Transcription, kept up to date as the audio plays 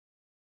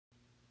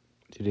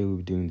Today we'll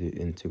be doing the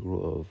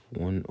integral of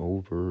 1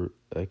 over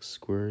x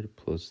squared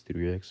plus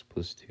 3x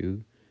plus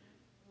 2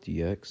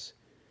 dx.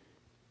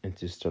 And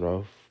to start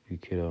off, we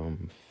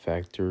could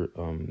factor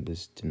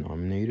this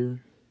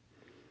denominator.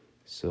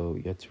 So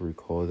you have to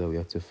recall that we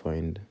have to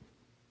find,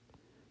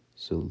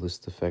 so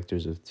list the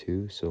factors of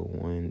 2, so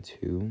 1 and 2.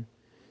 So you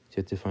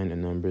have to find a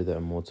number that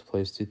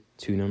multiplies to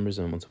two numbers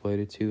that multiply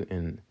to 2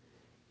 and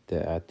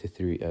that add to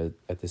 3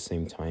 at the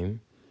same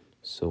time.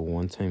 So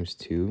 1 times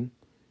 2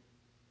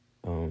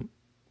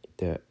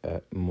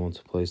 that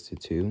multiplies to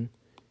 2,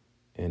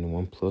 and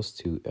 1 plus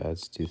 2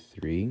 adds to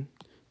 3.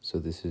 So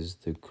this is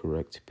the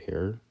correct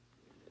pair.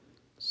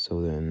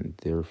 So then,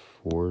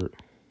 therefore,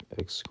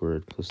 x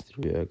squared plus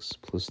 3x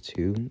plus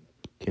 2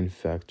 can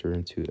factor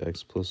into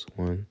x plus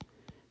 1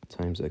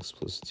 times x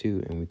plus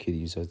 2, and we could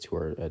use that to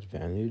our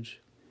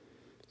advantage.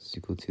 It's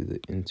equal to the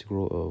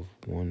integral of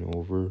 1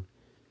 over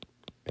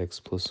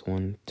x plus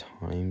 1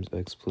 times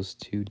x plus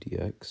 2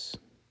 dx.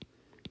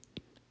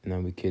 And now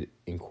we could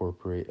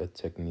incorporate a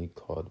technique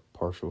called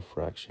partial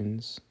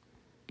fractions.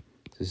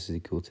 This is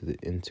equal to the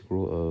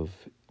integral of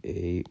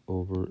a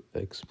over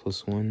x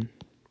plus 1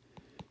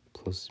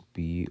 plus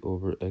b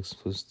over x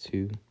plus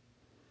 2,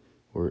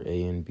 where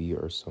a and b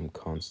are some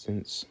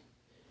constants.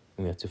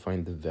 And we have to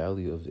find the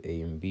value of a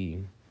and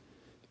b.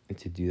 And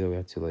to do that, we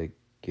have to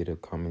get a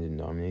common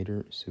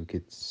denominator. So we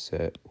could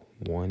set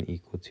 1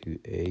 equal to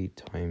a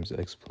times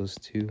x plus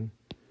 2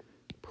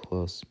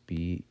 plus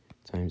b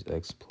times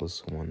x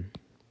plus 1.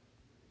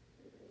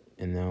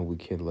 And now we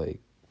could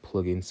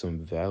plug in some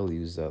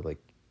values that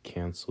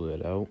cancel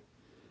it out.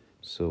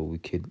 So we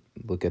could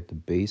look at the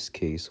base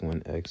case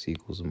when x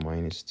equals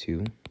minus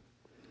 2.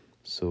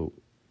 So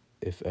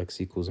if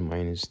x equals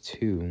minus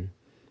 2,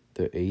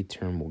 the a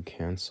term will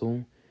cancel,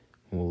 and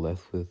we're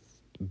left with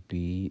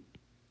b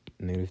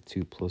negative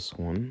 2 plus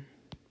 1.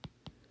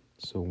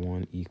 So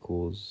 1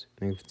 equals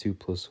negative 2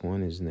 plus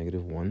 1 is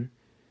negative 1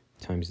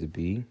 times the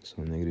b,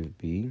 so negative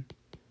b.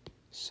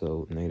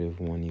 So negative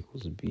 1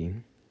 equals b.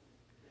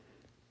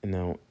 And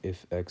now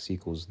if x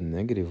equals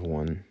negative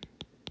 1,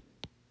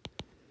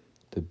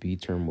 the b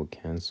term will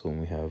cancel, and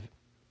we have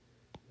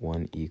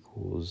 1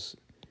 equals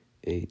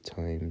a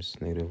times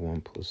negative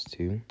 1 plus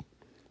 2.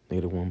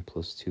 Negative 1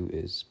 plus 2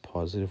 is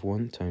positive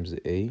 1 times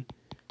the a,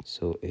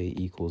 so a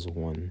equals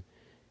 1.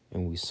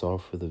 And we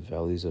solve for the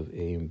values of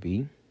a and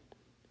b,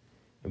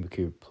 and we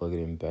could plug it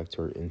in back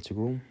to our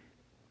integral.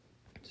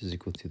 This is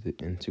equal to the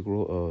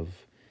integral of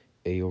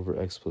a over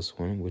x plus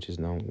 1, which is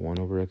now 1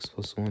 over x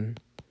plus 1.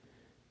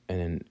 And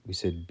then we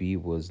said b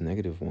was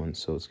negative 1,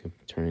 so it's going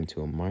to turn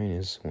into a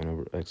minus 1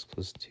 over x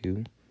plus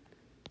 2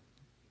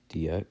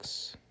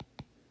 dx.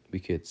 We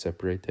could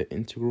separate that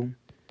integral.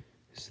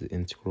 This is the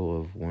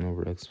integral of 1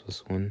 over x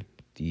plus 1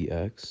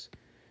 dx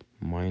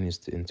minus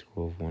the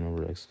integral of 1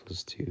 over x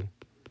plus 2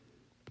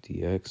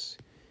 dx.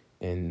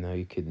 And now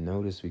you could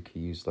notice we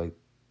could use the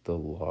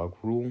log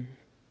rule,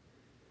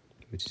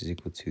 which is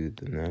equal to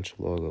the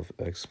natural log of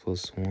x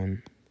plus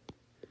 1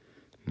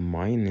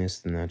 minus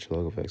the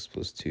natural log of x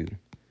plus 2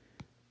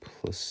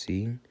 plus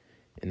c.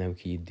 And now we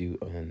can do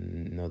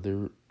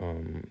another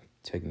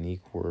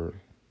technique where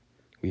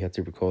we have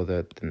to recall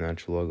that the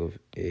natural log of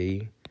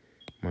a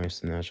minus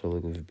the natural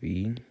log of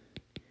b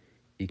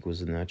equals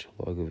the natural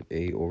log of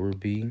a over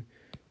b,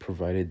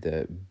 provided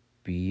that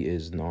b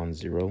is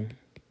non-zero.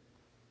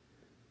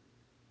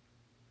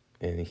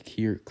 And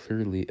here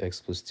clearly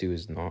x plus 2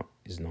 is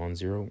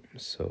non-zero,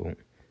 so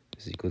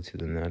it's equal to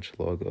the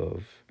natural log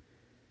of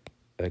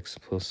x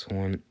plus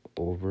 1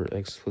 over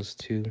x plus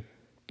 2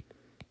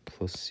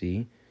 plus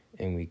c.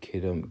 And we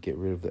could get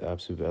rid of the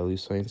absolute value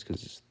signs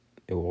because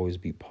it will always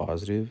be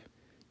positive.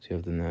 So you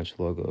have the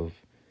natural log of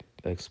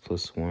x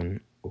plus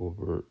 1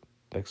 over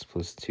x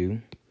plus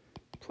 2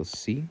 plus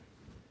c.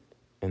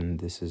 And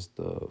this is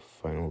the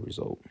final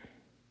result.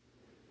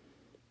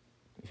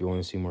 If you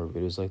want to see more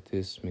videos like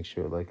this, make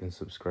sure to like and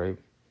subscribe.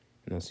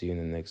 And I'll see you in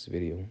the next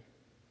video.